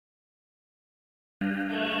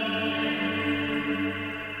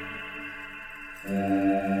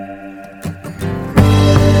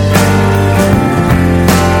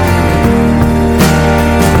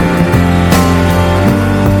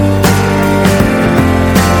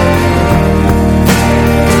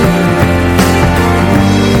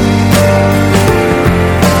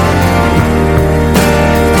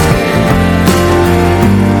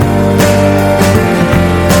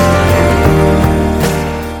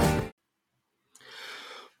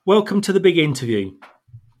Welcome to The Big Interview.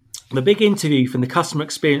 The Big Interview from the Customer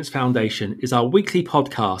Experience Foundation is our weekly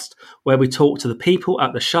podcast where we talk to the people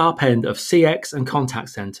at the sharp end of CX and contact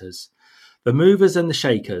centres, the movers and the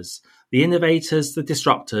shakers, the innovators, the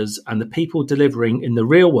disruptors, and the people delivering in the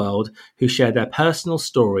real world who share their personal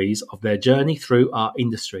stories of their journey through our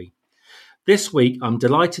industry. This week, I'm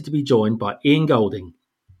delighted to be joined by Ian Golding.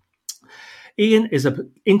 Ian is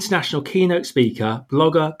an international keynote speaker,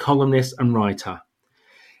 blogger, columnist, and writer.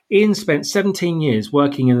 Ian spent 17 years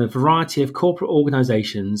working in a variety of corporate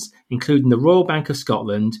organisations, including the Royal Bank of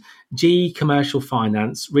Scotland, GE Commercial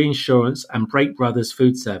Finance, Reinsurance, and Brake Brothers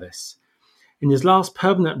Food Service. In his last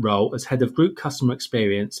permanent role as head of Group Customer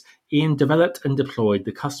Experience, Ian developed and deployed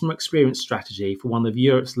the customer experience strategy for one of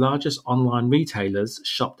Europe's largest online retailers,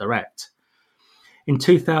 ShopDirect. In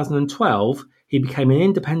 2012, he became an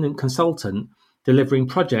independent consultant, delivering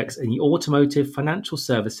projects in the automotive, financial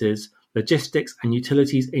services, logistics and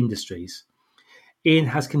utilities industries. Ian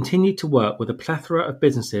has continued to work with a plethora of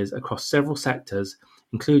businesses across several sectors,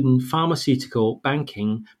 including pharmaceutical,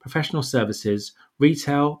 banking, professional services,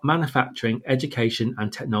 retail, manufacturing, education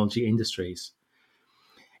and technology industries.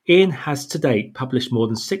 Ian has to date published more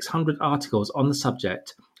than 600 articles on the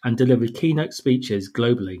subject and delivered keynote speeches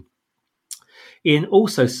globally. Ian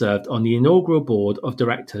also served on the inaugural board of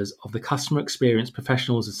directors of the Customer Experience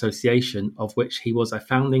Professionals Association, of which he was a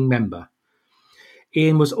founding member.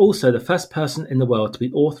 Ian was also the first person in the world to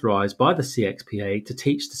be authorised by the CXPA to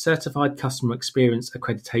teach the Certified Customer Experience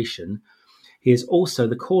Accreditation. He is also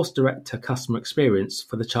the course director Customer Experience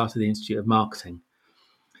for the Chartered Institute of Marketing.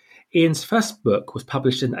 Ian's first book was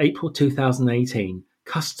published in April 2018,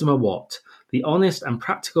 Customer What? The Honest and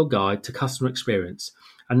Practical Guide to Customer Experience,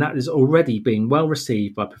 and that is already being well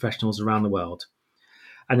received by professionals around the world.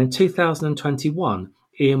 And in 2021,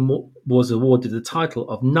 Ian was awarded the title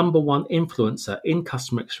of number one influencer in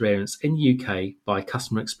customer experience in the UK by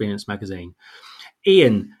Customer Experience magazine.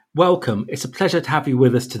 Ian, welcome. It's a pleasure to have you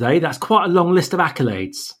with us today. That's quite a long list of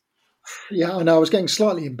accolades. Yeah, I know. I was getting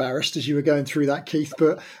slightly embarrassed as you were going through that, Keith,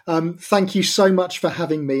 but thank you so much for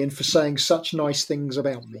having me and for saying such nice things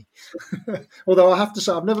about me. Although I have to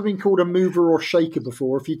say, I've never been called a mover or shaker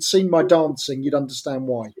before. If you'd seen my dancing, you'd understand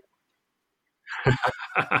why.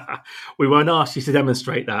 We won't ask you to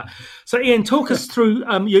demonstrate that. So, Ian, talk us through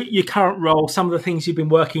your current role, some of the things you've been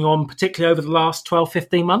working on, particularly over the last 12,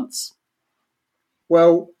 15 months.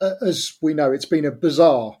 Well, as we know, it's been a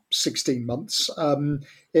bizarre 16 months.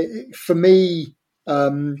 For me,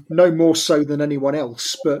 no more so than anyone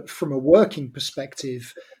else, but from a working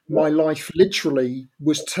perspective, my life literally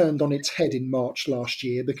was turned on its head in March last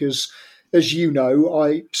year because, as you know,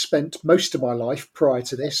 I spent most of my life prior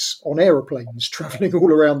to this on aeroplanes, travelling all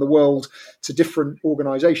around the world to different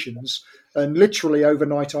organisations. And literally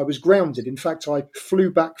overnight, I was grounded. In fact, I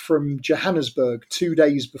flew back from Johannesburg 2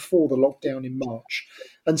 days before the lockdown in March.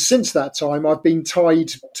 And since that time, I've been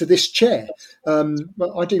tied to this chair.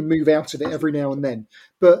 I do move out of it every now and then.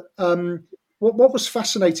 But what was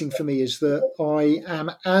fascinating for me is that I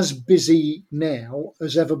am as busy now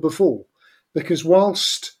as ever before. Because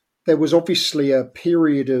whilst there was obviously a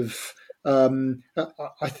period of,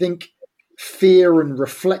 I think, fear and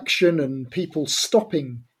reflection and people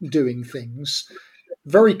stopping doing things,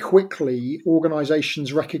 very quickly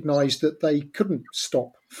organisations recognised that they couldn't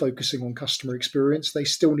stop focusing on customer experience. They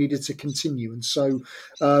still needed to continue. And so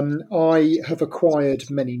I have acquired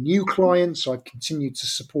many new clients. I've continued to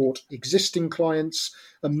support existing clients.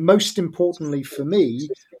 And most importantly for me,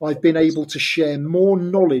 I've been able to share more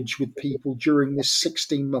knowledge with people during this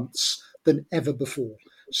 16 months than ever before.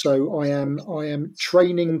 So I am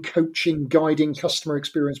training, coaching, guiding customer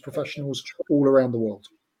experience professionals all around the world.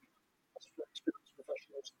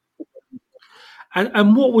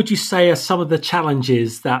 And what would you say are some of the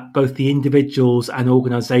challenges that both the individuals and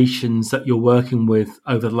organisations that you're working with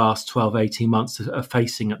over the last 12, 18 months are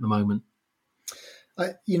facing at the moment?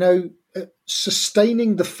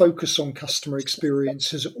 Sustaining the focus on customer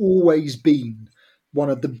experience has always been one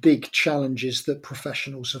of the big challenges that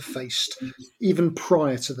professionals have faced, even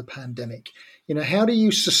prior to the pandemic. How do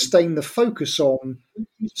you sustain the focus on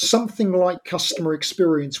something like customer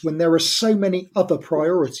experience when there are so many other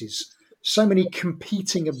priorities? so many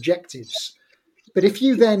competing objectives. But if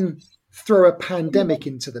you then throw a pandemic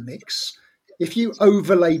into the mix, if you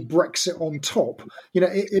overlay Brexit on top,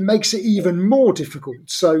 it makes it even more difficult.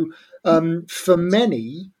 So for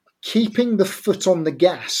many, keeping the foot on the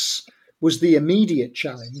gas was the immediate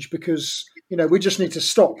challenge, because we just need to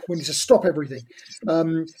stop. We need to stop everything.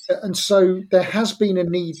 And so there has been a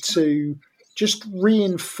need to just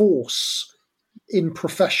reinforce in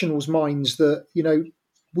professionals' minds that,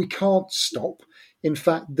 we can't stop. In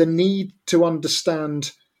fact, the need to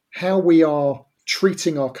understand how we are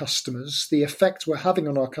treating our customers, the effect we're having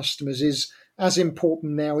on our customers, is as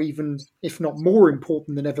important now, even if not more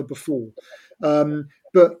important than ever before.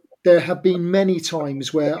 But there have been many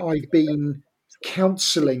times where I've been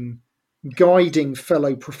counselling, guiding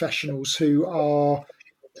fellow professionals who are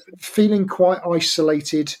feeling quite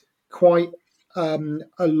isolated, quite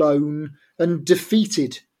alone and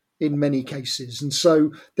defeated in many cases. And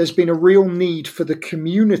so there's been a real need for the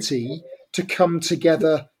community to come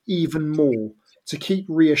together even more, to keep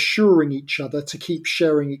reassuring each other, to keep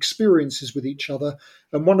sharing experiences with each other.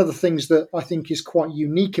 And one of the things that I think is quite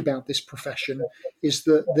unique about this profession is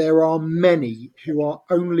that there are many who are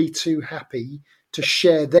only too happy to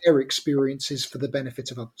share their experiences for the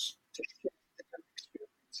benefit of others.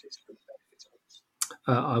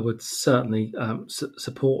 I would certainly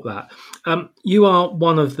support that. You are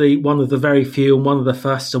one of the very few, and one of the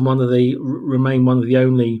first, and remain one of the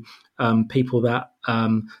only people that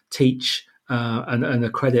teach and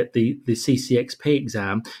accredit the CCXP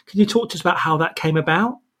exam. Can you talk to us about how that came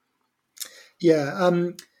about? Yeah,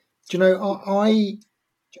 I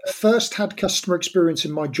first had customer experience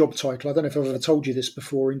in my job title. I don't know if I've ever told you this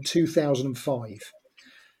before, in 2005.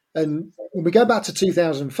 And when we go back to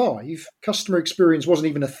 2005, customer experience wasn't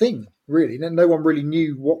even a thing, really. No one really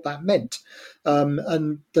knew what that meant.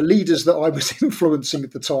 And the leaders that I was influencing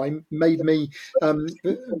at the time made me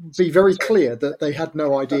be very clear that they had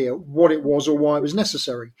no idea what it was or why it was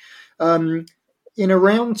necessary. In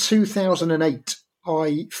around 2008,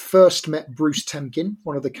 I first met Bruce Temkin,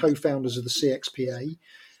 one of the co-founders of the CXPA.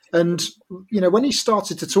 And, when he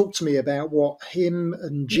started to talk to me about what him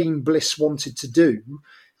and Gene Bliss wanted to do,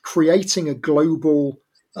 creating a global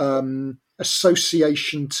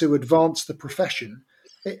association to advance the profession,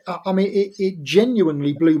 it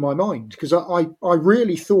genuinely blew my mind, because I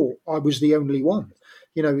really thought I was the only one.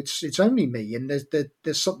 It's only me, and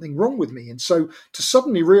there's something wrong with me. And so to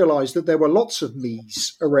suddenly realize that there were lots of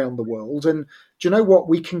me's around the world, and do you know what?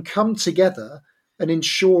 We can come together and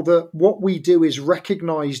ensure that what we do is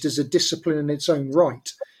recognized as a discipline in its own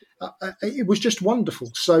right. It was just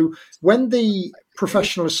wonderful. So when the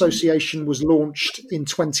Professional Association was launched in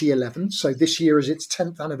 2011, so this year is its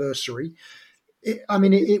 10th anniversary,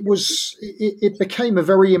 it became a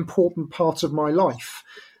very important part of my life.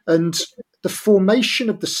 And the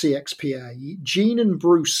formation of the CXPA, Gene and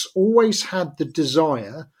Bruce always had the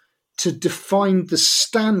desire to define the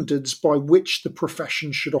standards by which the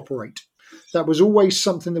profession should operate. That was always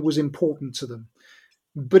something that was important to them.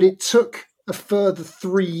 But it took a further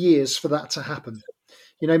 3 years for that to happen.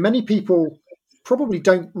 Many people probably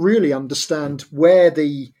don't really understand where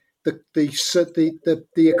the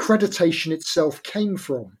accreditation itself came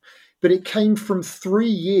from, but it came from 3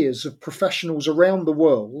 years of professionals around the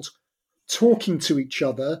world talking to each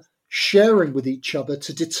other, sharing with each other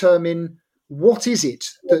to determine what is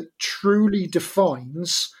it that truly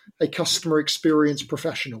defines a customer experience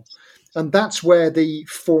professional. And that's where the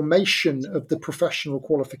formation of the professional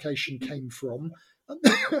qualification came from.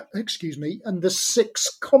 Excuse me. And the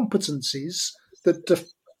 6 competencies that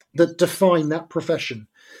define that profession.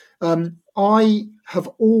 I have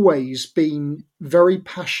always been very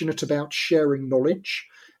passionate about sharing knowledge.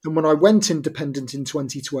 And when I went independent in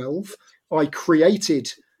 2012, I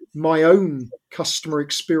created my own customer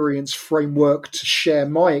experience framework to share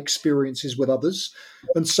my experiences with others.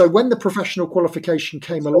 And so when the professional qualification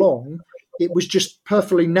came along, it was just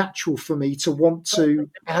perfectly natural for me to want to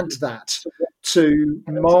add that to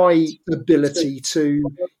my ability to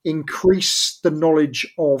increase the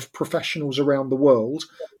knowledge of professionals around the world,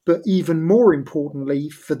 but even more importantly,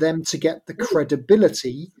 for them to get the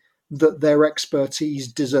credibility that their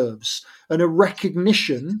expertise deserves, and a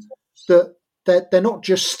recognition that they're not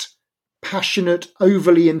just passionate,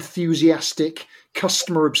 overly enthusiastic,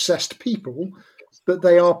 customer-obsessed people, but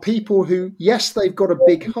they are people who, yes, they've got a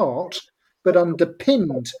big heart, but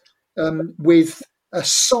underpinned with a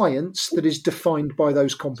science that is defined by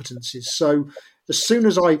those competencies. So as soon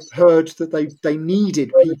as I heard that they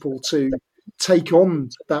needed people to take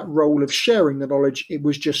on that role of sharing the knowledge, it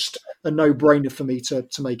was just a no-brainer for me to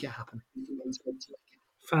make it happen.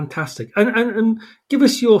 Fantastic. And give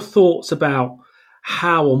us your thoughts about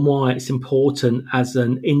how and why it's important as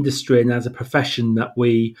an industry and as a profession that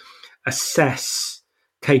we assess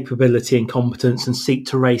capability and competence and seek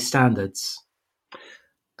to raise standards.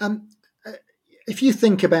 If you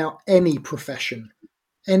think about any profession,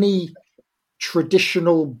 any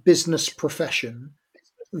traditional business profession,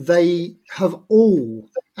 they have all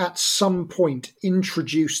at some point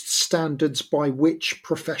introduced standards by which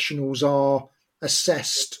professionals are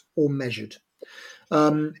assessed or measured.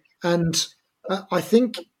 And I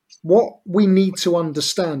think what we need to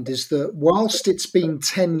understand is that whilst it's been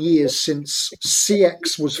 10 years since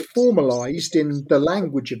CX was formalized in the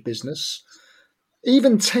language of business,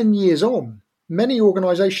 even 10 years on, many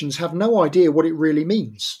organizations have no idea what it really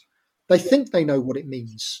means. They think they know what it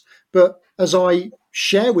means. But as I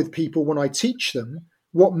share with people when I teach them,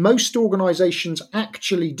 what most organizations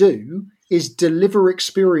actually do is deliver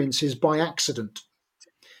experiences by accident.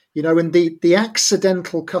 And the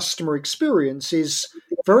accidental customer experience is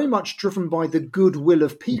very much driven by the goodwill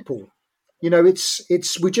of people.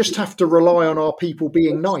 It's we just have to rely on our people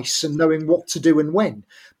being nice and knowing what to do and when.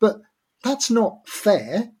 But that's not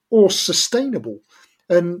fair or sustainable.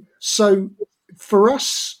 And so for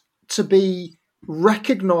us to be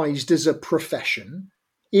recognized as a profession,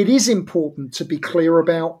 it is important to be clear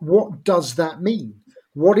about what does that mean?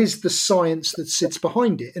 What is the science that sits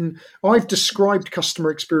behind it? And I've described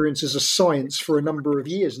customer experience as a science for a number of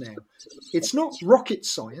years now. It's not rocket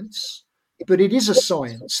science, but it is a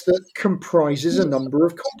science that comprises a number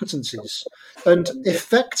of competencies. And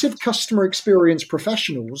effective customer experience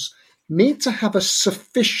professionals need to have a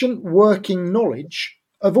sufficient working knowledge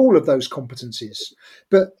of all of those competencies.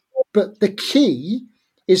 But the key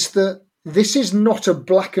is that this is not a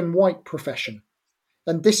black and white profession.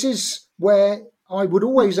 And this is where I would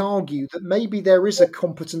always argue that maybe there is a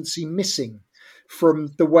competency missing from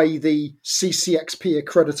the way the CCXP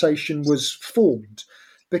accreditation was formed,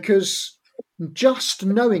 because just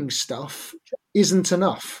knowing stuff isn't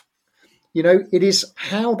enough. It is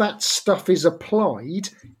how that stuff is applied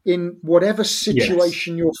in whatever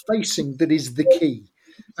situation you're facing that is the key.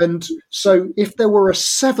 And so if there were a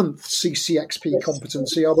seventh CCXP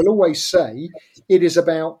competency, I will always say it is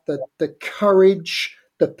about the courage,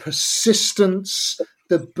 the persistence,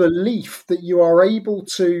 the belief that you are able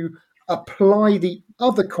to apply the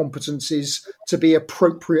other competencies to be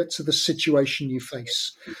appropriate to the situation you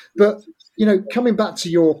face. But, coming back to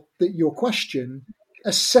your question,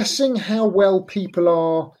 assessing how well people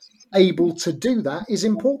are able to do that is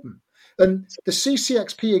important. And the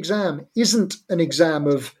CCXP exam isn't an exam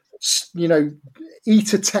of,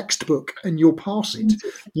 eat a textbook and you'll pass it.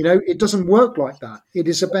 It doesn't work like that. It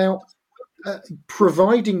is about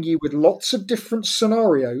providing you with lots of different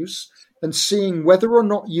scenarios and seeing whether or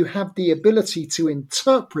not you have the ability to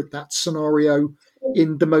interpret that scenario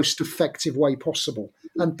in the most effective way possible.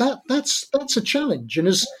 And that's a challenge. And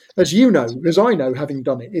as you know, as I know, having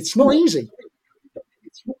done it, it's not easy.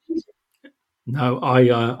 No,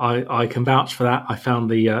 I can vouch for that. I found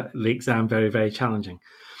the exam very, very challenging.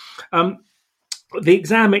 The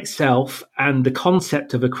exam itself and the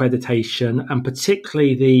concept of accreditation, and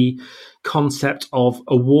particularly the concept of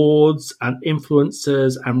awards and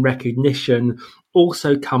influencers and recognition,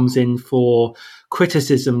 also comes in for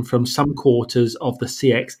criticism from some quarters of the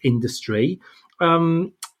CX industry.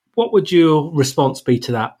 What would your response be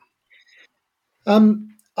to that?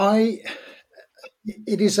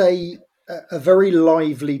 It is a very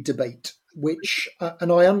lively debate, which,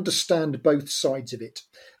 and I understand both sides of it.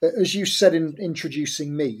 As you said in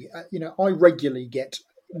introducing me, I regularly get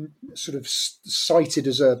sort of cited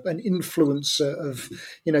as an influencer of,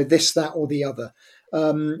 this, that, or the other.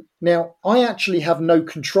 Now, I actually have no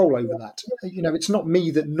control over that. It's not me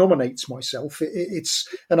that nominates myself.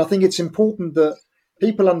 And I think it's important that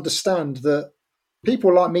people understand that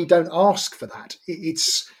people like me don't ask for that.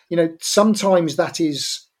 It's, sometimes that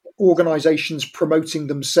is organizations promoting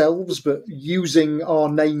themselves, but using our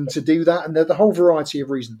name to do that. And there's a whole variety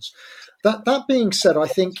of reasons. That being said, I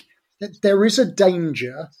think that there is a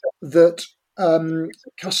danger that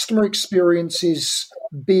customer experience is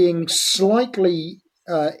being slightly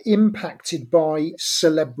impacted by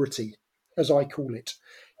celebrity, as I call it.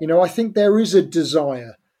 I think there is a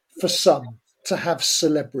desire for some to have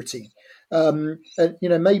celebrity.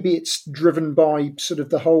 Maybe it's driven by sort of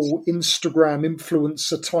the whole Instagram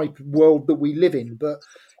influencer type world that we live in. But,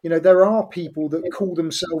 there are people that call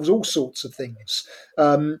themselves all sorts of things.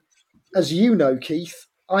 As you know, Keith,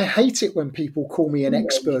 I hate it when people call me an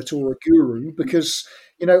expert or a guru because,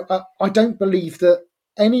 I don't believe that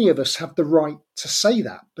any of us have the right to say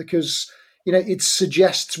that because, it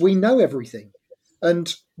suggests we know everything.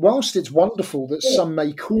 And whilst it's wonderful that some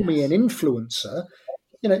may call me an influencer,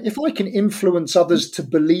 if I can influence others to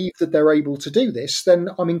believe that they're able to do this, then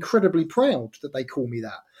I'm incredibly proud that they call me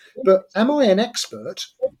that. But am I an expert?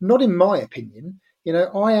 Not in my opinion.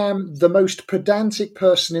 I am the most pedantic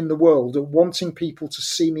person in the world at wanting people to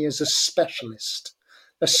see me as a specialist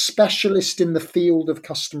in the field of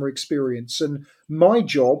customer experience. And my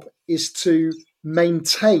job is to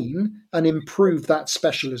maintain and improve that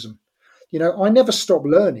specialism. I never stop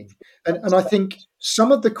learning. And I think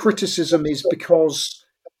some of the criticism is because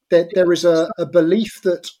there is a belief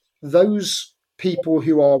that those people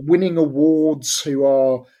who are winning awards, who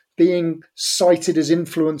are being cited as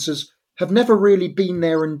influencers, have never really been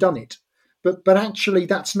there and done it. But actually,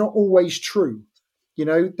 that's not always true.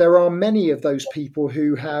 There are many of those people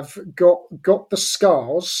who have got the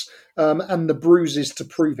scars and the bruises to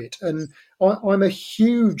prove it. And I'm a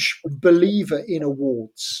huge believer in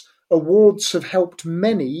awards. Awards have helped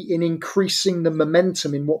many in increasing the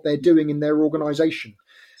momentum in what they're doing in their organization.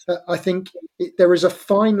 I think there is a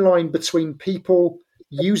fine line between people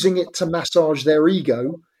using it to massage their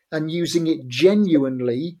ego and using it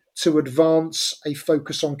genuinely to advance a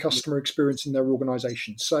focus on customer experience in their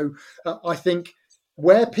organization. So I think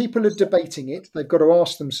where people are debating it, they've got to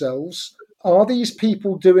ask themselves, are these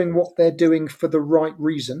people doing what they're doing for the right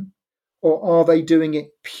reason, or are they doing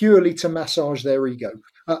it purely to massage their ego?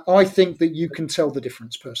 I think that you can tell the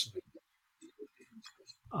difference personally.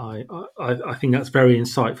 I think that's very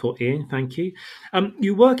insightful, Ian. Thank you.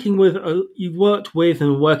 You've worked with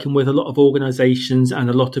and working with a lot of organisations and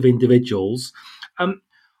a lot of individuals.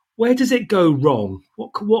 Where does it go wrong?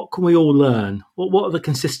 What can we all learn? What are the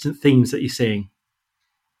consistent themes that you're seeing?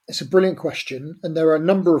 It's a brilliant question, and there are a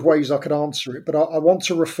number of ways I could answer it, but I want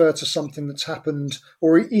to refer to something that's happened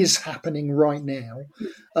or is happening right now.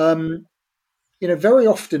 Very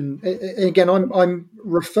often, again, I'm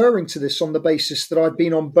referring to this on the basis that I've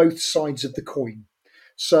been on both sides of the coin.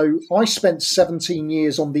 So I spent 17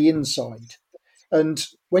 years on the inside. And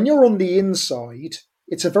when you're on the inside,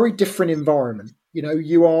 it's a very different environment.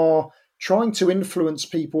 You are trying to influence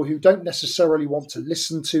people who don't necessarily want to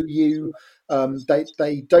listen to you.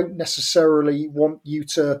 They don't necessarily want you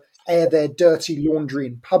to air their dirty laundry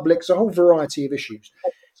in public. It's a whole variety of issues.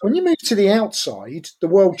 When you move to the outside, the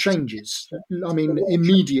world changes. I mean,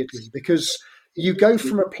 immediately, because you go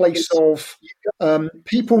from a place of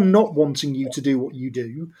people not wanting you to do what you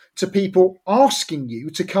do to people asking you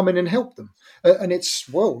to come in and help them. And it's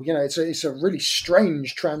a really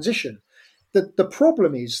strange transition. The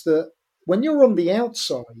problem is that when you're on the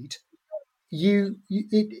outside, you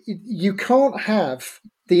can't have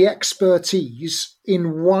the expertise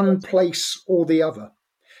in one place or the other.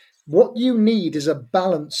 What you need is a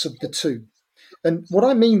balance of the two. And what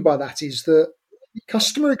I mean by that is that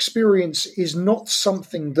customer experience is not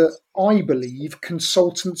something that I believe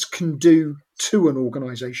consultants can do to an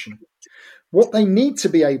organization. What they need to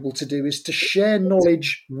be able to do is to share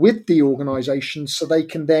knowledge with the organization so they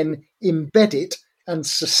can then embed it and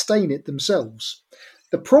sustain it themselves.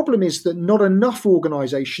 The problem is that not enough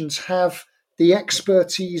organizations have the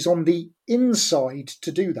expertise on the inside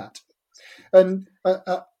to do that. And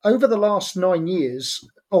over the last 9 years,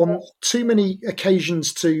 on too many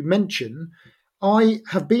occasions to mention, I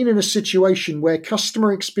have been in a situation where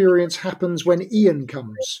customer experience happens when Ian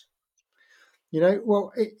comes.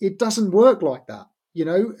 It doesn't work like that.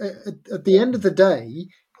 At the end of the day,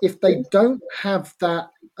 if they don't have that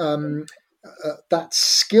that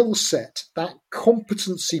skill set, that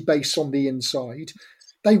competency base on the inside,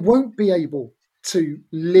 they won't be able to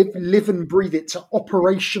live and breathe it, to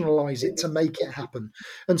operationalize it, to make it happen.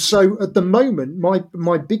 And so at the moment,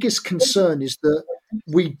 my biggest concern is that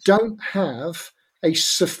we don't have a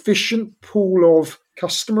sufficient pool of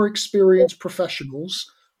customer experience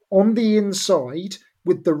professionals on the inside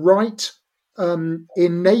with the right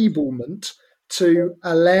enablement to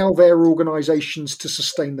allow their organizations to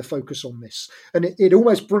sustain the focus on this. And it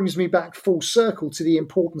almost brings me back full circle to the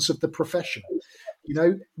importance of the profession.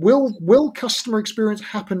 Will customer experience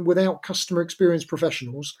happen without customer experience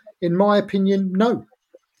professionals? In my opinion, no,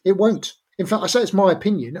 it won't. In fact, I say it's my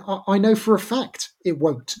opinion. I know for a fact it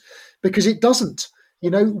won't, because it doesn't.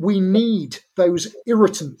 We need those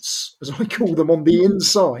irritants, as I call them, on the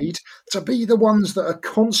inside to be the ones that are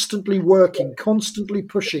constantly working, constantly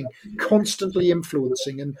pushing, constantly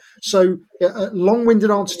influencing. And so, a long-winded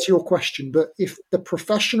answer to your question, but if the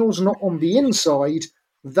professional's not on the inside,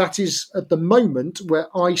 that is at the moment where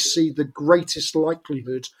I see the greatest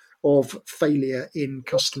likelihood of failure in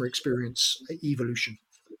customer experience evolution.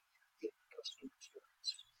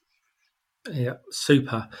 Yeah,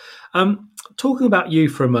 super. Talking about you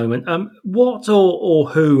for a moment, what or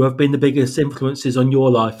who have been the biggest influences on your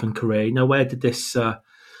life and career? You know, where did this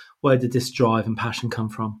drive and passion come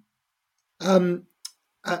from? Um,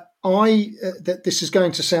 I that this is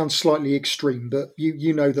going to sound slightly extreme, but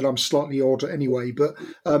you know that I'm slightly odd anyway. But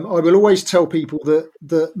I will always tell people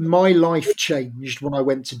that my life changed when I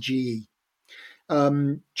went to GE.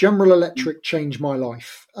 General Electric changed my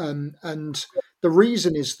life, and the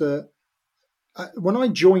reason is that when I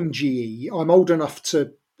joined GE, I'm old enough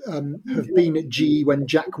to have been at GE when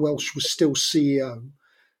Jack Welch was still CEO.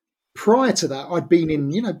 Prior to that, I'd been in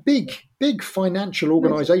big financial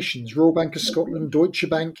organisations, Royal Bank of Scotland, Deutsche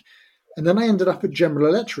Bank, and then I ended up at General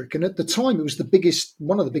Electric. And at the time, it was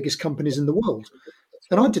one of the biggest companies in the world.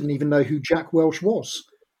 And I didn't even know who Jack Welch was.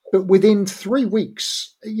 But within 3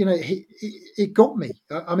 weeks, it got me.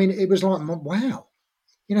 I mean, it was like, wow,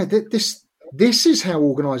 this is how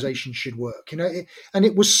organisations should work. And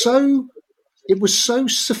it was so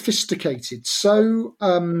sophisticated, so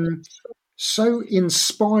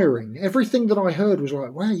inspiring. Everything that I heard was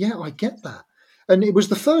like, wow, yeah, I get that. And it was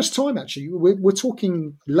the first time, actually, we're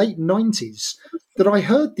talking late 90s, that I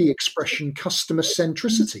heard the expression customer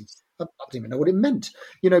centricity. I didn't even know what it meant,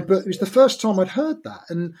 but it was the first time I'd heard that.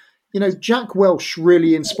 And, Jack Welch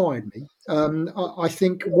really inspired me. I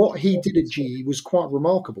think what he did at GE was quite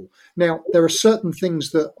remarkable. Now, there are certain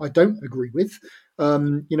things that I don't agree with.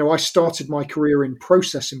 I started my career in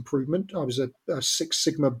process improvement. I was a Six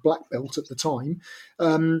Sigma black belt at the time.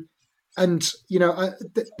 And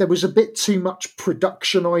there was a bit too much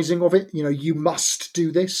productionizing of it. You must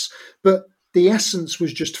do this, but the essence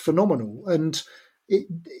was just phenomenal, and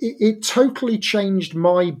it totally changed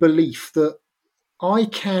my belief that I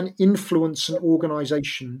can influence an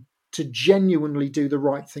organization to genuinely do the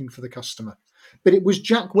right thing for the customer. But it was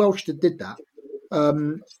Jack Welch that did that.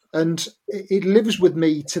 And it lives with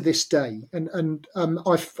me to this day. And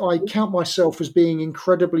I count myself as being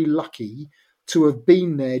incredibly lucky to have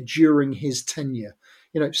been there during his tenure.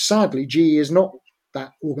 Sadly, GE is not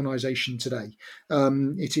that organization today.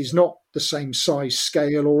 It is not the same size,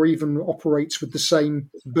 scale, or even operates with the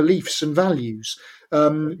same beliefs and values.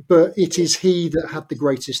 But it is he that had the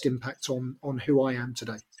greatest impact on who I am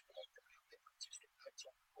today.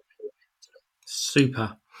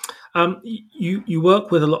 Super. You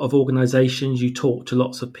work with a lot of organisations. You talk to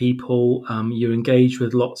lots of people. You engage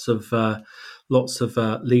with lots of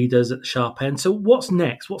leaders at the sharp end. So, what's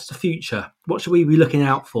next? What's the future? What should we be looking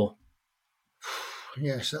out for?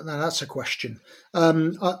 Yes, that's a question.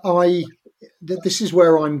 This is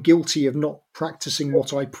where I'm guilty of not practicing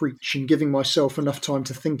what I preach and giving myself enough time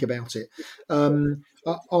to think about it.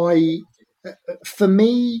 For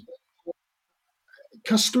me,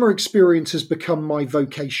 customer experience has become my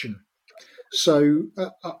vocation. So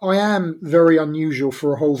I am very unusual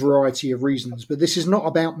for a whole variety of reasons, but this is not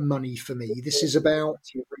about money for me. This is about,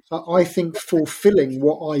 I think, fulfilling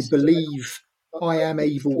what I believe I am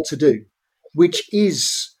able to do, which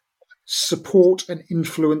is support and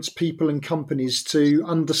influence people and companies to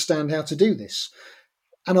understand how to do this.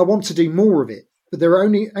 And I want to do more of it, but there are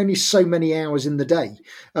only so many hours in the day.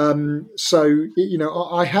 So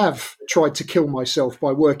I have tried to kill myself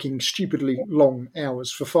by working stupidly long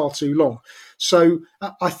hours for far too long. So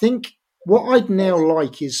I think what I'd now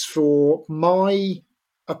like is for my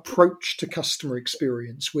approach to customer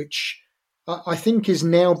experience, which I think is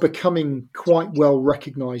now becoming quite well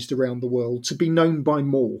recognized around the world, to be known by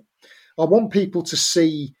more. I want people to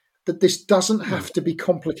see that this doesn't have to be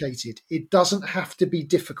complicated. It doesn't have to be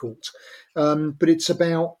difficult. But it's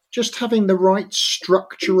about just having the right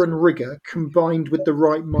structure and rigor combined with the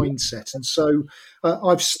right mindset. And so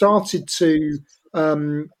I've started to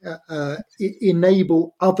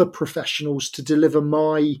enable other professionals to deliver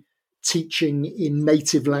my teaching in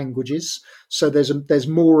native languages. So there's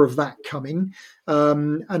more of that coming.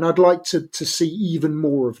 And I'd like to see even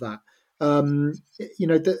more of that.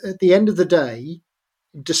 At the end of the day,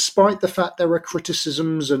 despite the fact there are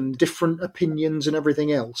criticisms and different opinions and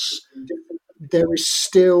everything else, there is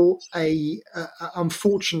still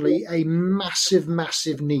unfortunately, a massive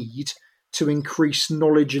need to increase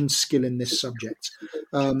knowledge and skill in this subject.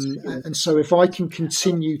 And so if I can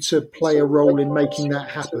continue to play a role in making that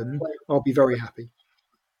happen, I'll be very happy.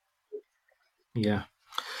 Yeah.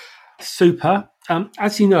 Super.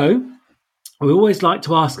 As you know, we always like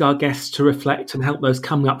to ask our guests to reflect and help those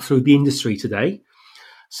coming up through the industry today.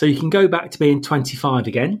 So you can go back to being 25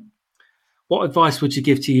 again. What advice would you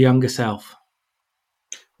give to your younger self?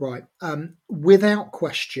 Right. Without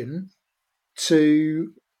question,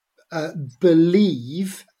 to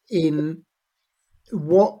believe in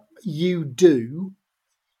what you do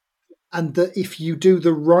and that if you do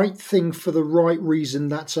the right thing for the right reason,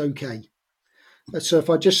 that's okay. So if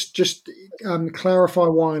I just clarify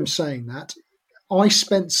why I'm saying that, I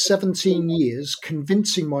spent 17 years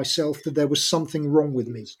convincing myself that there was something wrong with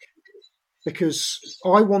me because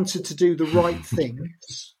I wanted to do the right thing.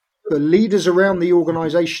 The leaders around the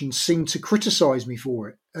organization seemed to criticize me for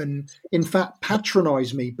it and, in fact,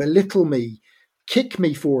 patronize me, belittle me, kick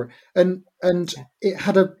me for it. And it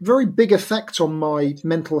had a very big effect on my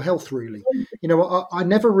mental health, really. I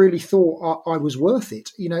never really thought I was worth it,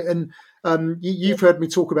 and you've heard me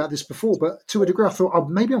talk about this before, but to a degree, I thought, oh,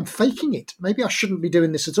 maybe I'm faking it. Maybe I shouldn't be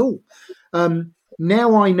doing this at all.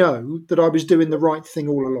 Now I know that I was doing the right thing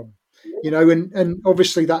all along, and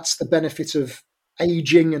obviously that's the benefit of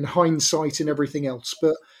aging and hindsight and everything else.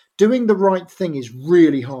 But doing the right thing is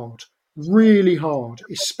really hard,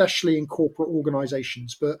 especially in corporate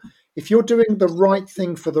organizations. But if you're doing the right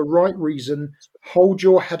thing for the right reason, hold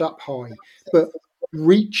your head up high, but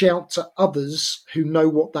reach out to others who know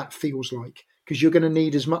what that feels like, because you're going to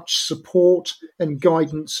need as much support and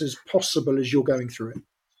guidance as possible as you're going through it.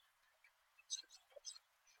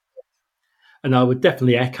 And I would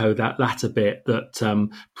definitely echo that latter bit, that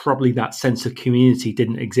probably that sense of community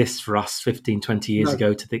didn't exist for us 15, 20 years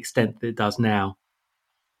ago to the extent that it does now.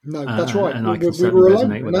 No, that's right. And I can we were alone,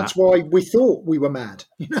 resonate with and that's why we thought we were mad.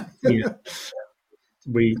 Yeah,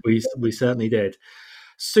 we certainly did.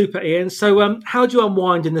 Super, Ian. So how do you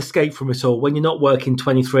unwind and escape from it all when you're not working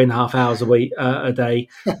 23 and a half hours a day?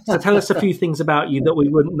 So tell us a few things about you that we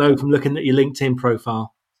wouldn't know from looking at your LinkedIn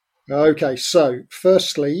profile. Okay, so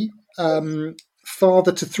firstly,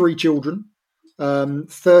 father to 3 children,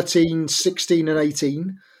 13, 16 and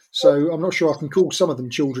 18. So I'm not sure I can call some of them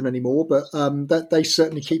children anymore, but that they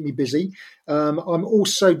certainly keep me busy. I'm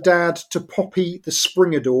also dad to Poppy the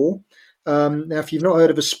Springador. Now, if you've not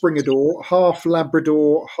heard of a Springador, half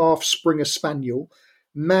Labrador, half Springer Spaniel,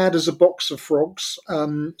 mad as a box of frogs.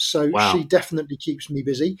 So wow. She definitely keeps me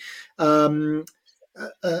busy. Other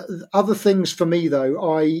things for me,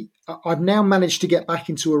 though, I've now managed to get back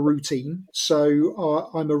into a routine. So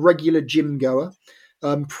I'm a regular gym goer.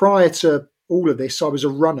 Prior to all of this, I was a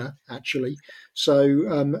runner, actually. So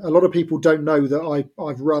a lot of people don't know that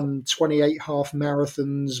I've run 28 half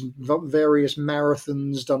marathons, various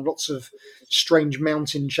marathons, done lots of strange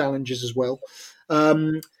mountain challenges as well.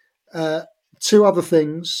 2 other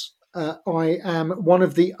things. I am one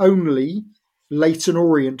of the only Leyton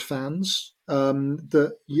Orient fans in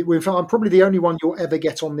fact, I'm probably the only one you'll ever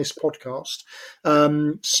get on this podcast.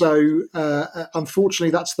 So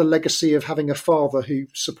unfortunately, that's the legacy of having a father who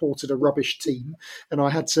supported a rubbish team, and I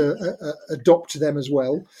had to adopt them as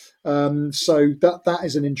well. So that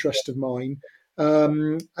is an interest of mine.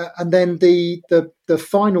 And then the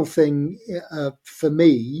final thing for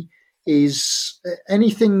me is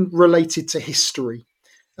anything related to history.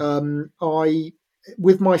 I,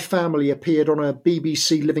 with my family, appeared on a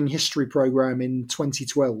BBC Living History programme in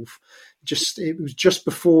 2012. It was just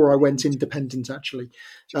before I went independent, actually.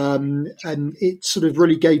 And it sort of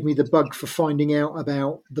really gave me the bug for finding out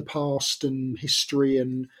about the past and history,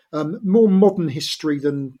 and more modern history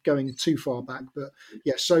than going too far back. But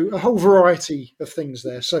yeah, so a whole variety of things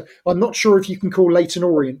there. So I'm not sure if you can call Leyton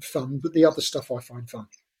Orient fun, but the other stuff I find fun.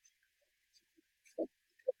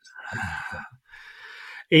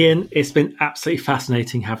 Ian, it's been absolutely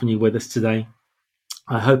fascinating having you with us today.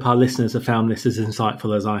 I hope our listeners have found this as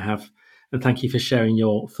insightful as I have. And thank you for sharing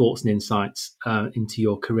your thoughts and insights into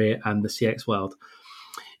your career and the CX world.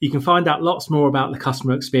 You can find out lots more about the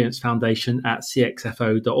Customer Experience Foundation at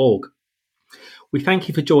cxfo.org. We thank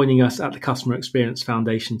you for joining us at the Customer Experience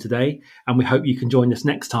Foundation today, and we hope you can join us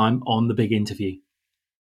next time on The Big Interview.